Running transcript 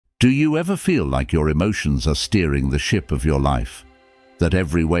Do you ever feel like your emotions are steering the ship of your life? That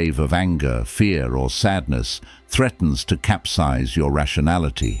every wave of anger, fear, or sadness threatens to capsize your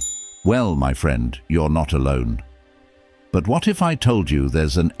rationality? Well, my friend, you're not alone. But what if I told you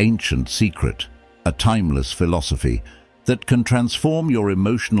there's an ancient secret, a timeless philosophy, that can transform your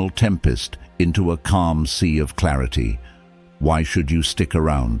emotional tempest into a calm sea of clarity? Why should you stick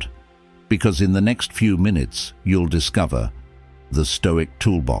around? Because in the next few minutes, you'll discover the Stoic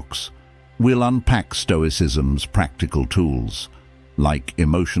Toolbox. We'll unpack Stoicism's practical tools, like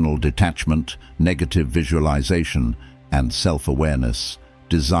emotional detachment, negative visualization, and self-awareness,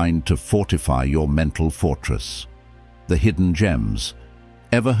 designed to fortify your mental fortress. The hidden gems.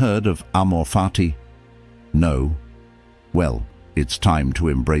 Ever heard of amor fati? No? Well, it's time to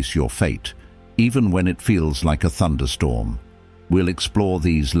embrace your fate, even when it feels like a thunderstorm. We'll explore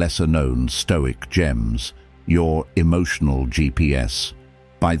these lesser-known Stoic gems, your emotional GPS.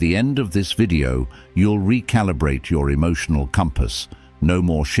 By the end of this video, you'll recalibrate your emotional compass. No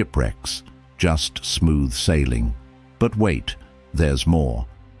more shipwrecks, just smooth sailing. But wait, there's more.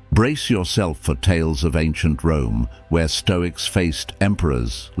 Brace yourself for tales of ancient Rome, where Stoics faced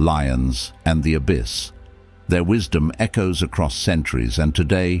emperors, lions, and the abyss. Their wisdom echoes across centuries, and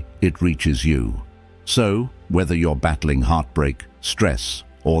today it reaches you. So, whether you're battling heartbreak, stress,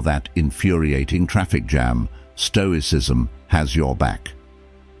 or that infuriating traffic jam, Stoicism has your back.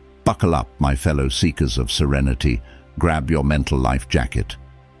 Buckle up, my fellow seekers of serenity. Grab your mental life jacket.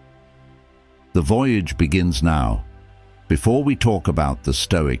 The voyage begins now. Before we talk about the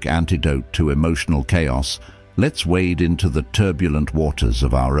Stoic antidote to emotional chaos, let's wade into the turbulent waters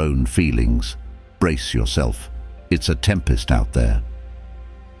of our own feelings. Brace yourself. It's a tempest out there.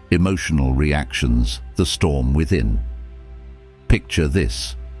 Emotional reactions, the storm within. Picture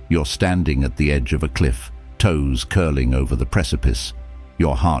this. You're standing at the edge of a cliff, toes curling over the precipice.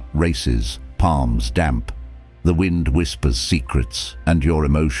 Your heart races, palms damp. The wind whispers secrets, and your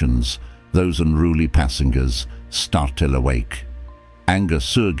emotions, those unruly passengers, startle awake. Anger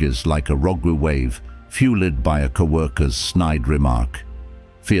surges like a rogue wave, fueled by a coworker's snide remark.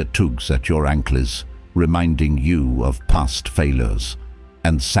 Fear tugs at your ankles, reminding you of past failures.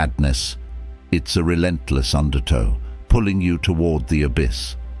 And sadness, it's a relentless undertow, pulling you toward the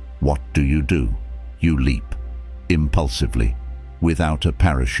abyss. What do? You leap, impulsively, without a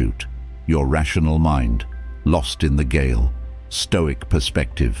parachute. Your rational mind, lost in the gale. Stoic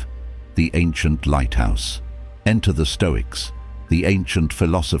perspective, the ancient lighthouse. Enter the Stoics, the ancient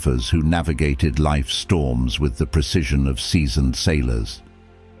philosophers who navigated life's storms with the precision of seasoned sailors.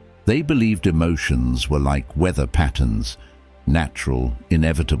 They believed emotions were like weather patterns, natural,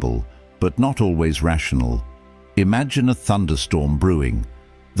 inevitable, but not always rational. Imagine a thunderstorm brewing.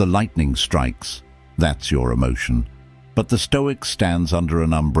 The lightning strikes. That's your emotion. But the Stoic stands under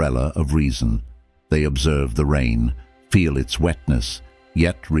an umbrella of reason. They observe the rain, feel its wetness,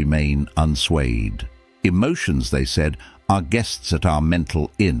 yet remain unswayed. Emotions, they said, are guests at our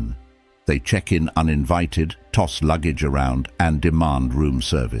mental inn. They check in uninvited, toss luggage around, and demand room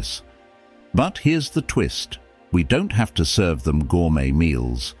service. But here's the twist. We don't have to serve them gourmet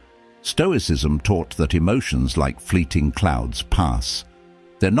meals. Stoicism taught that emotions, like fleeting clouds, pass.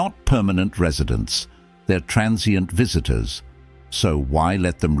 They're not permanent residents. They're transient visitors. So why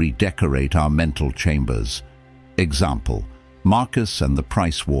let them redecorate our mental chambers? Example, Marcus and the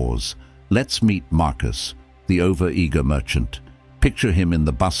price wars. Let's meet Marcus, the over-eager merchant. Picture him in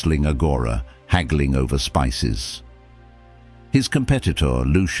the bustling agora, haggling over spices. His competitor,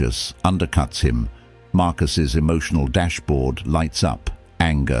 Lucius, undercuts him. Marcus's emotional dashboard lights up.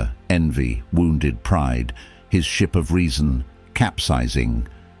 Anger, envy, wounded pride. His ship of reason, capsizing.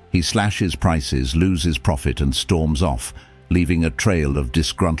 He slashes prices, loses profit, and storms off, leaving a trail of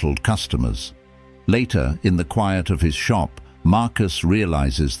disgruntled customers. Later, in the quiet of his shop, Marcus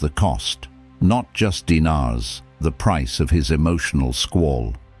realizes the cost. Not just dinars, the price of his emotional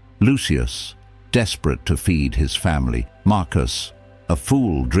squall. Lucius, desperate to feed his family. Marcus, a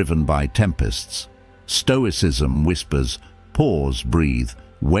fool driven by tempests. Stoicism whispers, pause, breathe,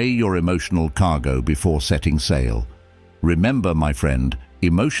 weigh your emotional cargo before setting sail. Remember, my friend,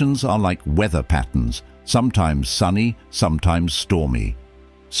 emotions are like weather patterns, sometimes sunny, sometimes stormy.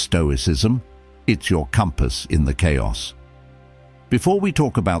 Stoicism, it's your compass in the chaos. Before we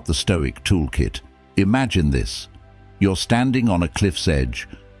talk about the Stoic toolkit, imagine this. You're standing on a cliff's edge,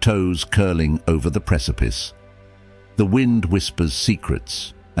 toes curling over the precipice. The wind whispers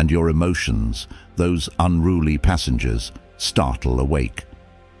secrets, and your emotions, those unruly passengers, startle awake.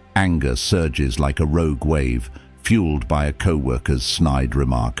 Anger surges like a rogue wave, fueled by a co-worker's snide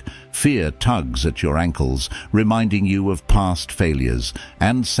remark. Fear tugs at your ankles, reminding you of past failures.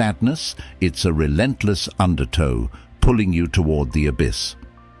 And sadness, it's a relentless undertow, pulling you toward the abyss.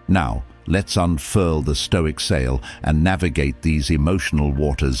 Now, let's unfurl the Stoic sail and navigate these emotional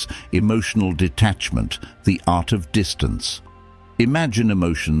waters. Emotional detachment, the art of distance. Imagine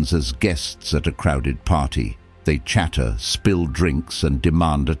emotions as guests at a crowded party. They chatter, spill drinks, and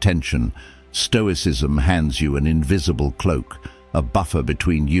demand attention. Stoicism hands you an invisible cloak, a buffer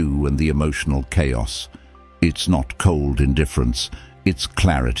between you and the emotional chaos. It's not cold indifference, it's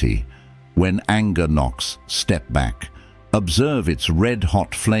clarity. When anger knocks, step back. Observe its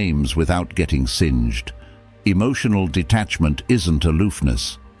red-hot flames without getting singed. Emotional detachment isn't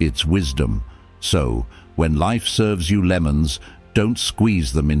aloofness, it's wisdom. So, when life serves you lemons, don't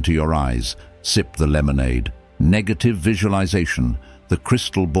squeeze them into your eyes. Sip the lemonade. Negative visualization, the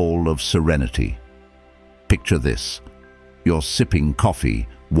crystal ball of serenity. Picture this. You're sipping coffee,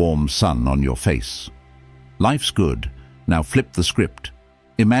 warm sun on your face. Life's good. Now flip the script.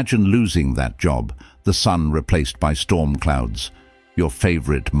 Imagine losing that job, the sun replaced by storm clouds. Your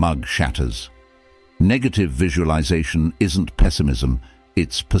favorite mug shatters. Negative visualization isn't pessimism,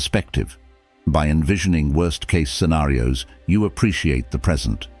 it's perspective. By envisioning worst-case scenarios, you appreciate the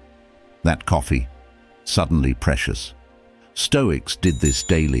present. That coffee, suddenly precious. Stoics did this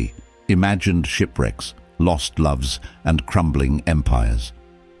daily, imagined shipwrecks, lost loves, and crumbling empires.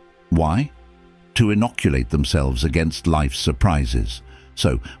 Why? To inoculate themselves against life's surprises.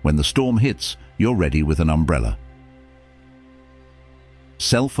 So, when the storm hits, you're ready with an umbrella.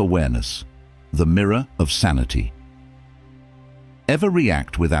 Self-awareness, the mirror of sanity. Ever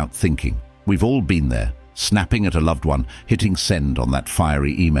react without thinking? We've all been there, snapping at a loved one, hitting send on that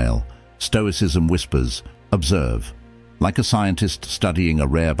fiery email. Stoicism whispers, observe. Like a scientist studying a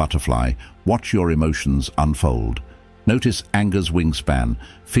rare butterfly, watch your emotions unfold. Notice anger's wingspan,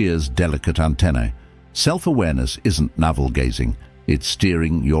 fear's delicate antennae. Self-awareness isn't navel-gazing, it's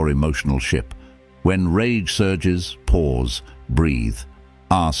steering your emotional ship. When rage surges, pause, breathe.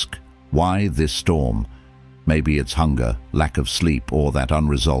 Ask, why this storm? Maybe it's hunger, lack of sleep, or that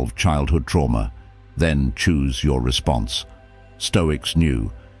unresolved childhood trauma. Then choose your response. Stoics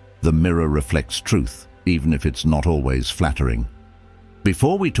knew, the mirror reflects truth, even if it's not always flattering.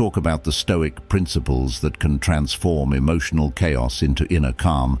 Before we talk about the Stoic principles that can transform emotional chaos into inner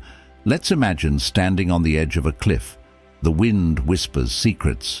calm, let's imagine standing on the edge of a cliff. The wind whispers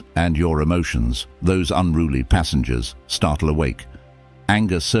secrets, and your emotions, those unruly passengers, startle awake.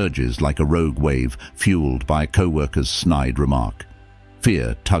 Anger surges like a rogue wave, fueled by a co-worker's snide remark.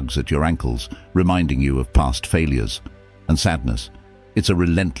 Fear tugs at your ankles, reminding you of past failures. And sadness, it's a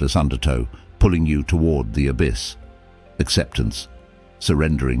relentless undertow, pulling you toward the abyss. Acceptance,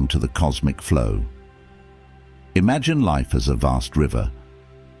 surrendering to the cosmic flow. Imagine life as a vast river.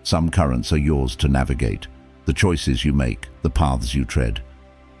 Some currents are yours to navigate, the choices you make, the paths you tread.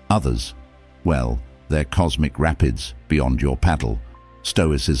 Others, well, they're cosmic rapids beyond your paddle.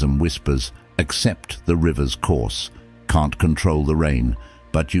 Stoicism whispers, accept the river's course. Can't control the rain,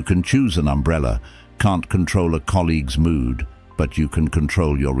 but you can choose an umbrella. Can't control a colleague's mood, but you can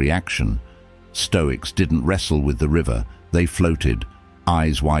control your reaction. Stoics didn't wrestle with the river, they floated,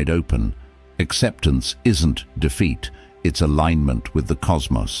 eyes wide open. Acceptance isn't defeat, it's alignment with the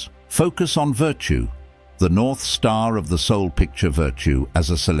cosmos. Focus on virtue, the North Star of the soul. Picture virtue as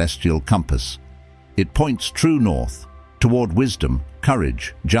a celestial compass. It points true north, toward wisdom,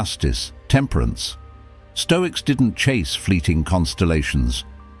 courage, justice, temperance. Stoics didn't chase fleeting constellations.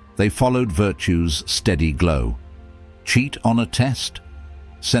 They followed virtue's steady glow. Cheat on a test?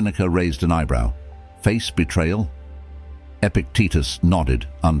 Seneca raised an eyebrow. Face betrayal? Epictetus nodded,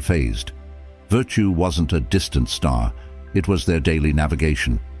 unfazed. Virtue wasn't a distant star, it was their daily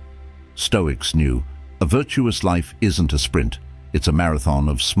navigation. Stoics knew, a virtuous life isn't a sprint, it's a marathon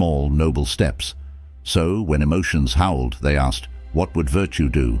of small, noble steps. So, when emotions howled, they asked, what would virtue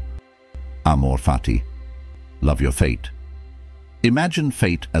do? Amor fati. Love your fate. Imagine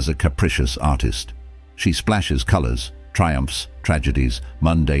fate as a capricious artist. She splashes colors, triumphs, tragedies,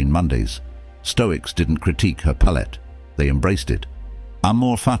 mundane Mondays. Stoics didn't critique her palette. They embraced it.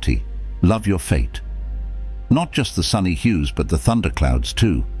 Amor fati. Love your fate. Not just the sunny hues, but the thunderclouds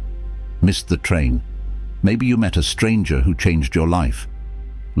too. Missed the train. Maybe you met a stranger who changed your life.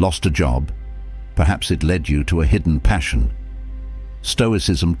 Lost a job. Perhaps it led you to a hidden passion.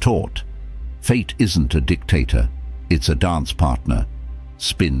 Stoicism taught, fate isn't a dictator, it's a dance partner.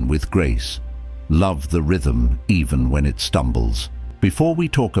 Spin with grace. Love the rhythm even when it stumbles. Before we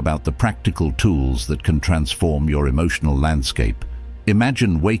talk about the practical tools that can transform your emotional landscape,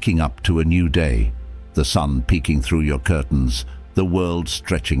 imagine waking up to a new day. The sun peeking through your curtains, the world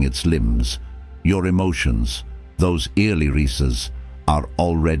stretching its limbs. Your emotions, those early Reeses, are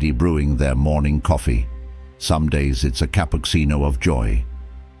already brewing their morning coffee. Some days it's a cappuccino of joy.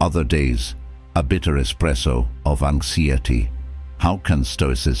 Other days, a bitter espresso of anxiety. How can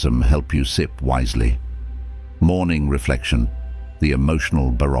Stoicism help you sip wisely? Morning reflection, the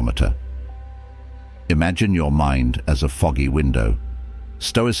emotional barometer. Imagine your mind as a foggy window.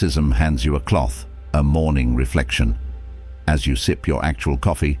 Stoicism hands you a cloth, a morning reflection. As you sip your actual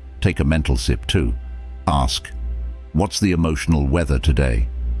coffee, take a mental sip too. Ask, what's the emotional weather today?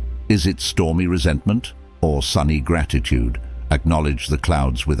 Is it stormy resentment or sunny gratitude? Acknowledge the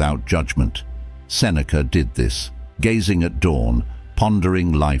clouds without judgment. Seneca did this, gazing at dawn,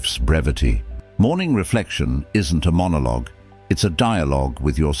 pondering life's brevity. Morning reflection isn't a monologue, it's a dialogue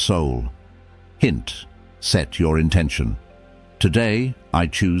with your soul. Hint, set your intention. Today, I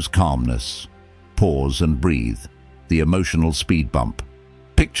choose calmness. Pause and breathe, the emotional speed bump.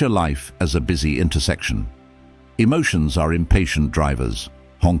 Picture life as a busy intersection. Emotions are impatient drivers,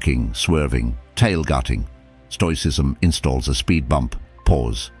 honking, swerving, tail-gutting. Stoicism installs a speed bump,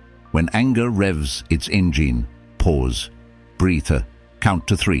 pause. When anger revs its engine, pause. Breathe, count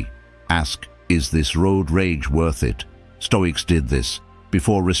to 3. Ask, is this road rage worth it? Stoics did this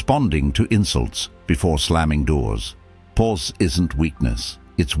before responding to insults, before slamming doors. Pause isn't weakness,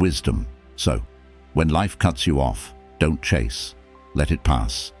 it's wisdom. So, when life cuts you off, don't chase. Let it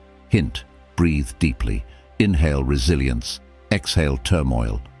pass. Hint, breathe deeply. Inhale resilience, exhale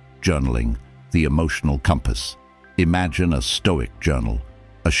turmoil. Journaling, the emotional compass. Imagine a Stoic journal,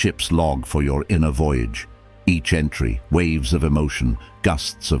 a ship's log for your inner voyage. Each entry, waves of emotion,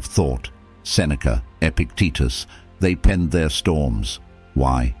 gusts of thought. Seneca, Epictetus, they penned their storms.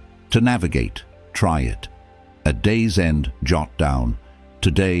 Why? To navigate. Try it. At day's end, jot down,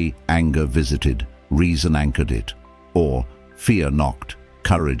 today anger visited, reason anchored it. Or, fear knocked,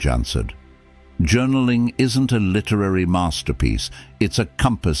 courage answered. Journaling isn't a literary masterpiece, it's a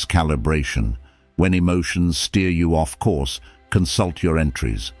compass calibration. When emotions steer you off course, consult your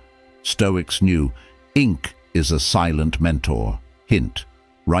entries. Stoics knew ink is a silent mentor. Hint,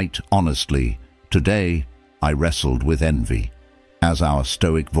 write honestly. Today, I wrestled with envy. As our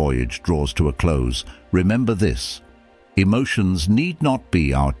Stoic voyage draws to a close, remember this. Emotions need not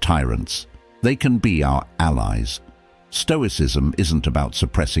be our tyrants. They can be our allies. Stoicism isn't about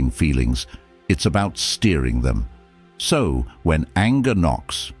suppressing feelings. It's about steering them. So, when anger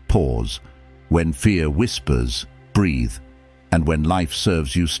knocks, pause. When fear whispers, breathe. And when life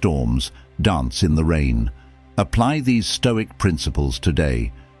serves you storms, dance in the rain. Apply these Stoic principles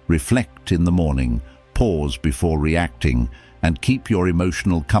today. Reflect in the morning, pause before reacting, and keep your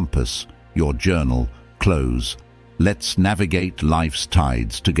emotional compass, your journal, close. Let's navigate life's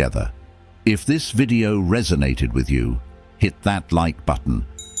tides together. If this video resonated with you, hit that like button.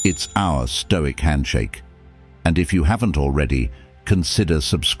 It's our Stoic handshake. And if you haven't already, consider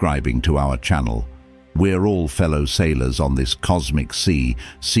subscribing to our channel. We're all fellow sailors on this cosmic sea,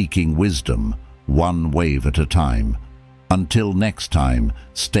 seeking wisdom, one wave at a time. Until next time,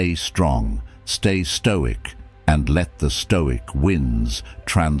 stay strong, stay Stoic, and let the Stoic winds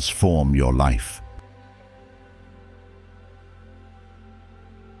transform your life.